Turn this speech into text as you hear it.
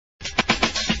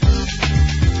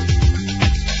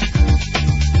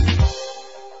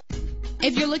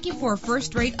If you're looking for a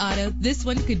first-rate auto, this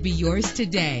one could be yours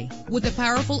today. With a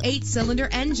powerful 8-cylinder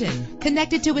engine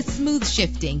connected to a smooth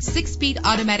shifting 6-speed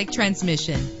automatic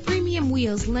transmission, premium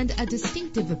wheels lend a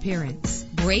distinctive appearance.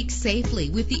 Brake safely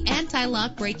with the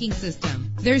anti-lock braking system.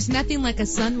 There's nothing like a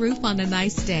sunroof on a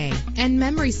nice day. And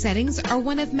memory settings are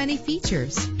one of many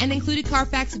features. An included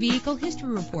Carfax Vehicle History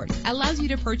Report allows you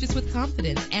to purchase with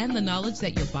confidence and the knowledge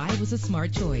that your buy was a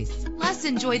smart choice. Plus,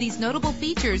 enjoy these notable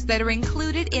features that are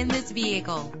included in this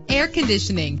vehicle: air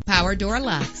conditioning, power door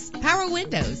locks, power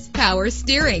windows, power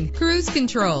steering, cruise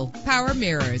control, power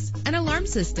mirrors, an alarm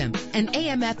system, and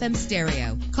AM/FM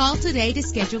stereo. Call today to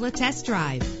schedule a test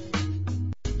drive.